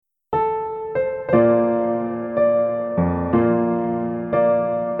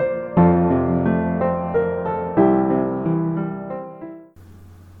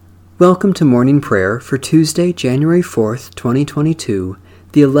Welcome to morning prayer for Tuesday, January 4th, 2022,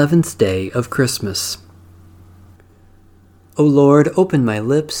 the 11th day of Christmas. O Lord, open my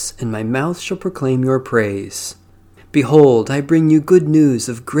lips, and my mouth shall proclaim your praise. Behold, I bring you good news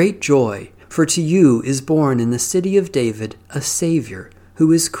of great joy, for to you is born in the city of David a Savior,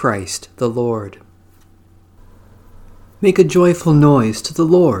 who is Christ the Lord. Make a joyful noise to the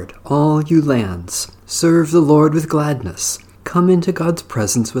Lord, all you lands. Serve the Lord with gladness. Come into God's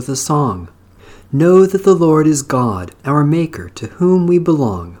presence with a song. Know that the Lord is God, our Maker, to whom we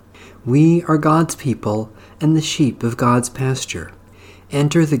belong. We are God's people and the sheep of God's pasture.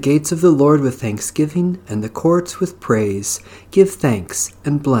 Enter the gates of the Lord with thanksgiving and the courts with praise. Give thanks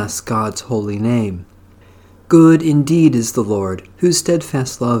and bless God's holy name. Good indeed is the Lord, whose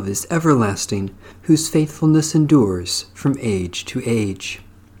steadfast love is everlasting, whose faithfulness endures from age to age.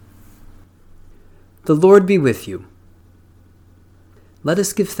 The Lord be with you. Let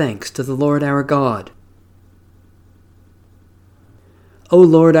us give thanks to the Lord our God. O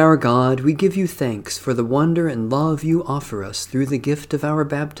Lord our God, we give you thanks for the wonder and love you offer us through the gift of our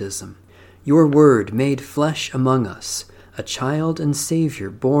baptism, your word made flesh among us, a child and Savior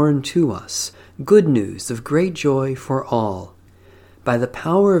born to us, good news of great joy for all. By the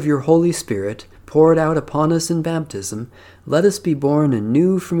power of your Holy Spirit, poured out upon us in baptism, let us be born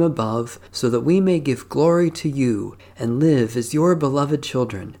anew from above, so that we may give glory to you and live as your beloved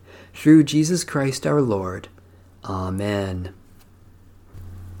children, through Jesus Christ our Lord. Amen.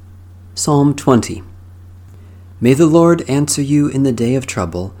 Psalm 20. May the Lord answer you in the day of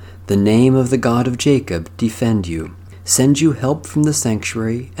trouble. The name of the God of Jacob defend you. Send you help from the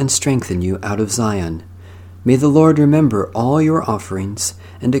sanctuary and strengthen you out of Zion. May the Lord remember all your offerings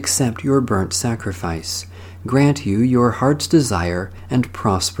and accept your burnt sacrifice. Grant you your heart's desire and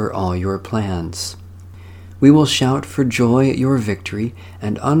prosper all your plans. We will shout for joy at your victory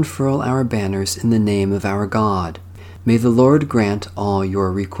and unfurl our banners in the name of our God. May the Lord grant all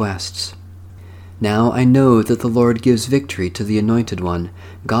your requests. Now I know that the Lord gives victory to the Anointed One.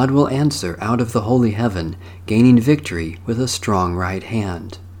 God will answer out of the holy heaven, gaining victory with a strong right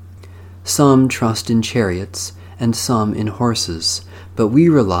hand. Some trust in chariots, and some in horses, but we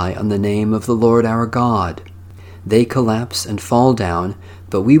rely on the name of the Lord our God. They collapse and fall down,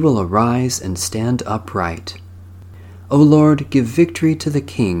 but we will arise and stand upright. O Lord, give victory to the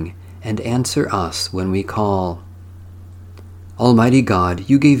King, and answer us when we call. Almighty God,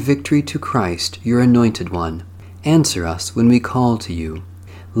 you gave victory to Christ, your Anointed One. Answer us when we call to you.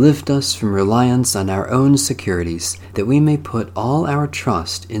 Lift us from reliance on our own securities, that we may put all our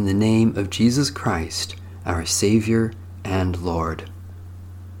trust in the name of Jesus Christ, our Savior and Lord.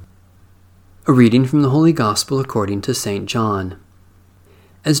 A reading from the Holy Gospel according to St. John.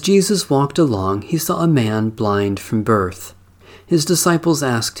 As Jesus walked along, he saw a man blind from birth. His disciples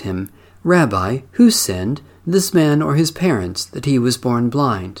asked him, "Rabbi, who sinned, this man or his parents, that he was born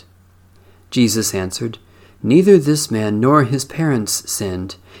blind?" Jesus answered, "Neither this man nor his parents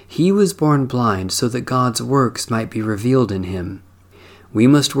sinned. He was born blind so that God's works might be revealed in him. We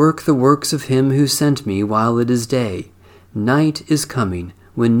must work the works of him who sent me while it is day. Night is coming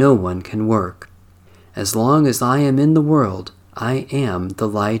when no one can work. As long as I am in the world, I am the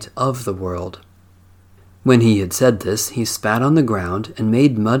light of the world." When he had said this, he spat on the ground and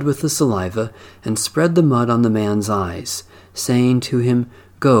made mud with the saliva and spread the mud on the man's eyes, saying to him,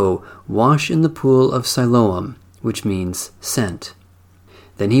 "Go, wash in the pool of Siloam," which means sent.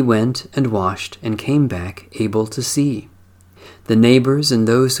 Then he went and washed and came back able to see. The neighbors and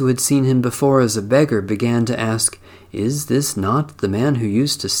those who had seen him before as a beggar began to ask, "Is this not the man who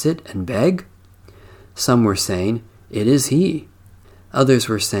used to sit and beg?" Some were saying, "It is he." Others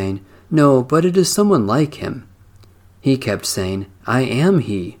were saying, "No, but it is someone like him." He kept saying, "I am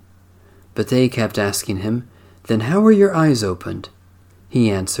he." But they kept asking him, "Then how were your eyes opened?" He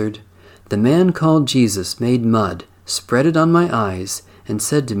answered, "The man called Jesus made mud, spread it on my eyes, and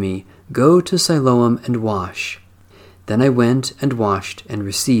said to me, 'Go to Siloam and wash.' Then I went and washed and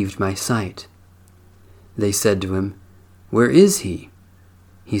received my sight." They said to him, "Where is he?"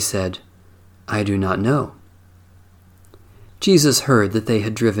 He said, "I do not know." Jesus heard that they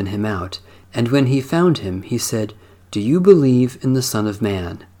had driven him out, and when he found him, he said, "Do you believe in the Son of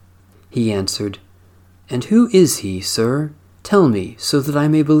Man?" He answered, "And who is he, sir? Tell me, so that I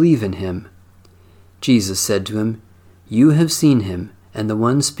may believe in him." Jesus said to him, "You have seen him, and the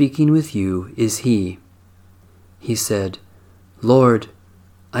one speaking with you is he." He said, "Lord,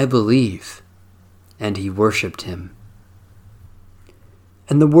 I believe," and he worshipped him.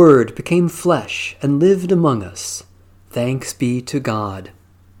 And the Word became flesh and lived among us. Thanks be to God.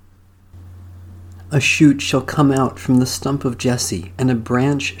 A shoot shall come out from the stump of Jesse, and a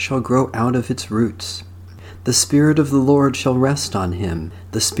branch shall grow out of its roots. The Spirit of the Lord shall rest on him,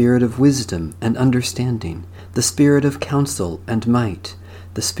 the Spirit of wisdom and understanding, the Spirit of counsel and might,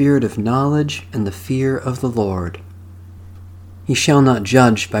 the Spirit of knowledge and the fear of the Lord. He shall not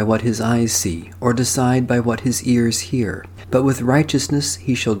judge by what his eyes see, or decide by what his ears hear, but with righteousness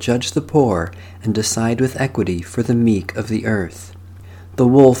he shall judge the poor, and decide with equity for the meek of the earth. The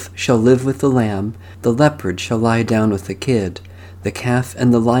wolf shall live with the lamb, the leopard shall lie down with the kid, the calf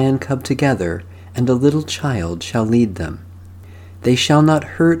and the lion cub together, and a little child shall lead them. They shall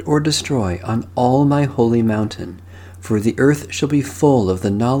not hurt or destroy on all my holy mountain, for the earth shall be full of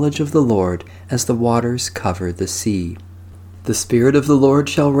the knowledge of the Lord as the waters cover the sea. The Spirit of the Lord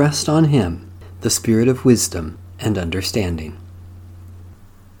shall rest on him, the Spirit of wisdom and understanding.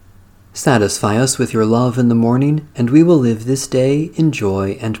 Satisfy us with your love in the morning, and we will live this day in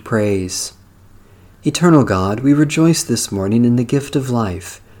joy and praise. Eternal God, we rejoice this morning in the gift of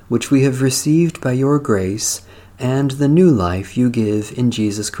life, which we have received by your grace, and the new life you give in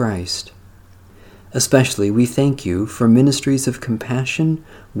Jesus Christ. Especially we thank you for ministries of compassion,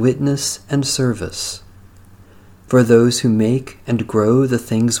 witness, and service, for those who make and grow the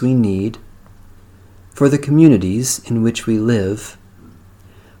things we need, for the communities in which we live,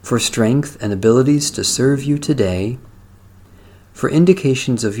 for strength and abilities to serve you today, for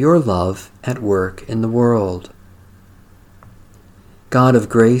indications of your love at work in the world. God of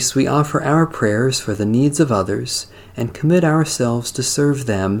grace, we offer our prayers for the needs of others and commit ourselves to serve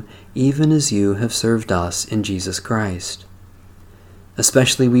them even as you have served us in Jesus Christ.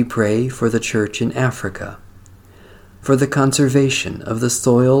 Especially we pray for the Church in Africa, for the conservation of the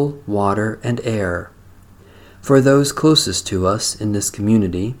soil, water, and air, for those closest to us in this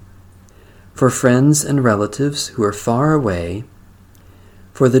community, for friends and relatives who are far away,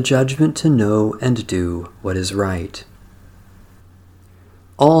 for the judgment to know and do what is right.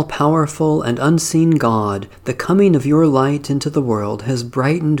 All-powerful and unseen God, the coming of your light into the world has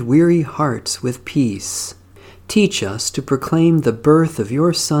brightened weary hearts with peace. Teach us to proclaim the birth of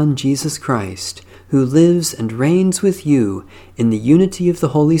your Son, Jesus Christ, who lives and reigns with you in the unity of the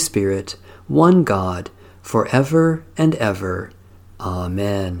Holy Spirit, one God, forever and ever.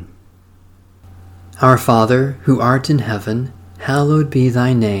 Amen. Our Father, who art in heaven, hallowed be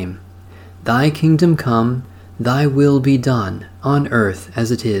thy name. Thy kingdom come, thy will be done, on earth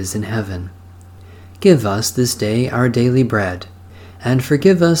as it is in heaven. Give us this day our daily bread, and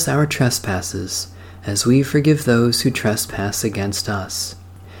forgive us our trespasses, as we forgive those who trespass against us.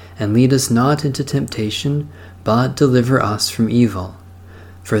 And lead us not into temptation, but deliver us from evil.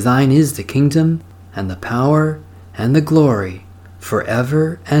 For thine is the kingdom, and the power, and the glory,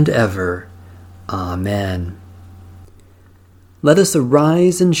 forever and ever. Amen. Let us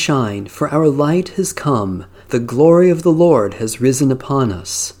arise and shine, for our light has come. The glory of the Lord has risen upon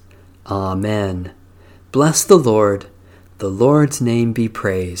us. Amen. Bless the Lord. The Lord's name be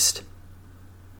praised.